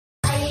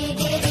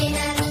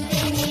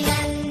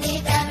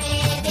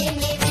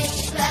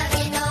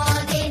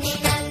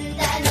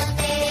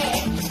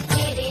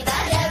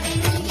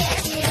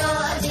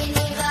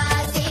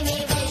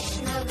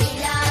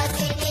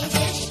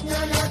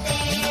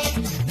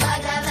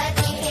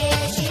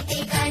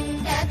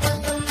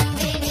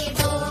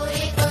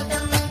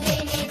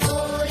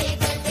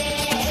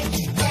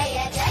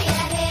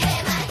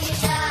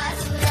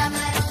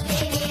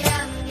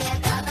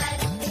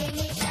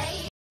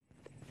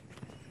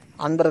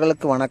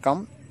அன்பர்களுக்கு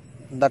வணக்கம்.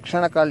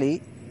 தக்ஷணகாளி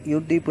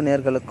யூடியூப்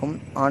நேர்களுக்கும்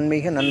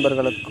ஆன்மீக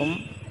நண்பர்களுக்கும்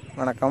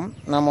வணக்கம்.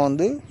 நம்ம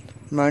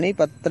மணி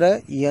பத்திர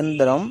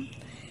இயந்திரம்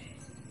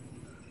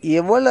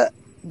எவ்வளோ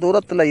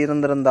தூரத்தில்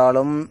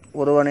இருந்திருந்தாலும்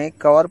ஒருவனை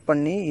கவர்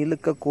பண்ணி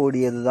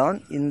இழுக்கக்கூடியது தான்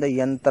இந்த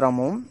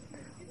யந்திரமும்.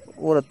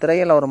 ஒரு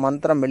திரையில் ஒரு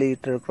மந்திரம்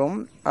வெளியிட்டிருக்கிறோம்.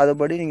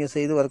 அதுபடி நீங்கள்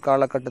செய்து வர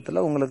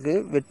காலகட்டத்தில் உங்களுக்கு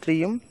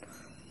வெற்றியும்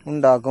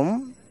உண்டாகும்.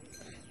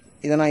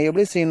 இதை நான்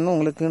எப்படி செய்யணும்னு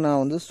உங்களுக்கு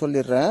நான்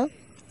சொல்லிடுறேன்.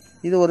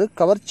 இது ஒரு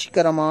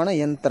கவர்ச்சிகரமான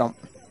யந்திரம்.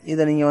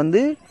 இதை நீங்கள்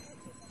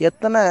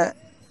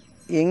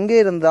எங்கே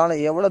இருந்தாலும்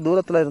எவ்வளோ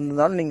தூரத்தில்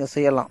இருந்தாலும் நீங்கள்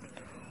செய்யலாம்.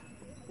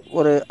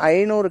 ஒரு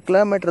 500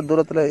 கிலோமீட்டர்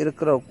தூரத்தில்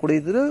இருக்கிற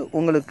கூடியது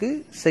உங்களுக்கு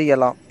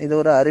செய்யலாம். இது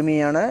ஒரு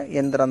அருமையான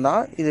யந்திரம்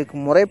தான். இதுக்கு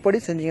முறைப்படி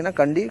செஞ்சீங்கன்னா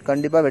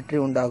கண்டிப்பாக வெற்றி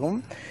உண்டாகும்.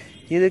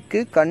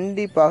 இதுக்கு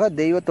கண்டிப்பாக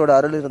தெய்வத்தோட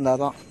அருள்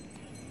இருந்தால் தான்.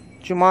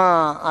 சும்மா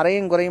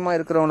அரையும் குறையுமா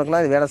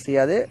இருக்கிறவங்களுக்குலாம் இது வேலை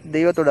செய்யாது.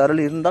 தெய்வத்தோட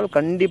அருள் இருந்தால்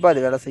கண்டிப்பாக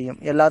இது வேலை செய்யும்.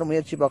 எல்லோரும்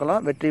முயற்சி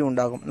பார்க்கலாம், வெற்றி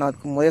உண்டாகும். நான்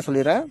முறையாக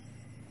சொல்லிடுறேன்.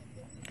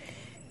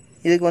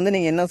 இதுக்கு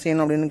நீங்கள் என்ன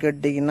செய்யணும் அப்படின்னு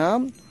கேட்டிங்கன்னா,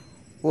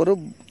 ஒரு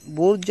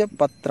பூர்ஜ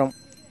பத்திரம்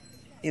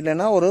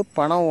இல்லைன்னா ஒரு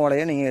பண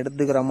ஓலையை நீங்கள்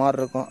எடுத்துக்கிற மாதிரி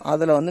இருக்கும்.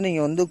 அதில்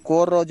நீங்கள்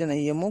கோரோஜ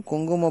நெய்யமும்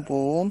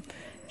குங்குமப்பூவும்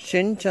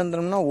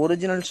செஞ்சந்திரம்னா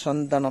ஒரிஜினல்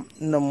சந்தனம்,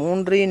 இந்த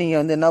மூன்றையும்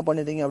நீங்கள் என்ன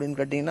பண்ணிட்டீங்க அப்படின்னு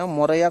கேட்டிங்கன்னா,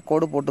 முறையாக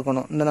கோடு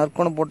போட்டுக்கணும். இந்த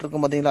நற்கோணம்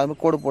போட்டிருக்கும் பார்த்தீங்களா, அது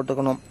கோடு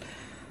போட்டுக்கணும்.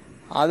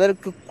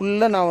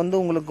 அதற்குள்ளே நான்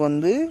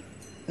உங்களுக்கு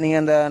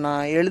நீங்கள் அந்த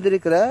நான்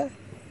எழுதியிருக்கிற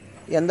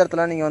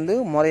எந்திரத்தில்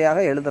நீங்கள் முறையாக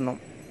எழுதணும்.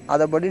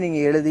 அதைப்படி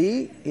நீங்கள் எழுதி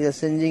இதை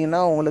செஞ்சீங்கன்னா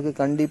உங்களுக்கு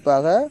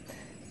கண்டிப்பாக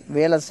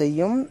வேலை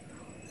செய்யும்.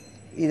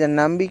 இதை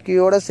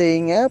நம்பிக்கையோடு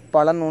செய்யுங்க,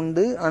 பலன்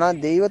உண்டு. ஆனால்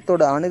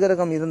தெய்வத்தோட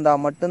அனுகிரகம்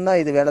இருந்தால் மட்டும்தான்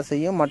இது வேலை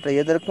செய்யும். மற்ற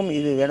எதற்கும்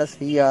இது வேலை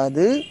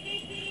செய்யாது.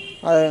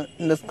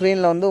 இந்த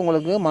ஸ்க்ரீனில்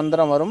உங்களுக்கு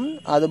மந்திரம் வரும்.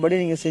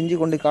 அதுபடி நீங்கள் செஞ்சு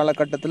கொண்டு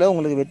காலகட்டத்தில்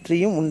உங்களுக்கு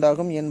வெற்றியும்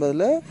உண்டாகும்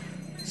என்பதில்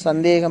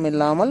சந்தேகம்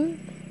இல்லாமல்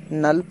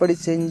நல்படி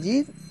செஞ்சு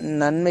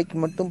நன்மைக்கு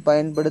மட்டும்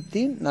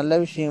பயன்படுத்தி நல்ல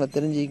விஷயங்களை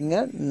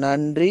தெரிஞ்சுக்கங்க.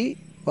 நன்றி,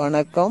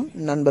 வணக்கம்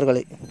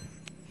நண்பர்களே.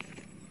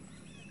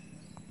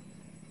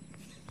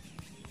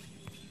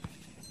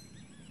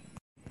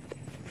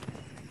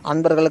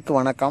 அன்பர்களுக்கு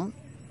வணக்கம்.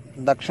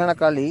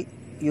 தக்ஷணகாளி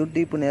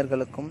யூடியூப்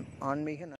நேர்களுக்கும் ஆன்மீக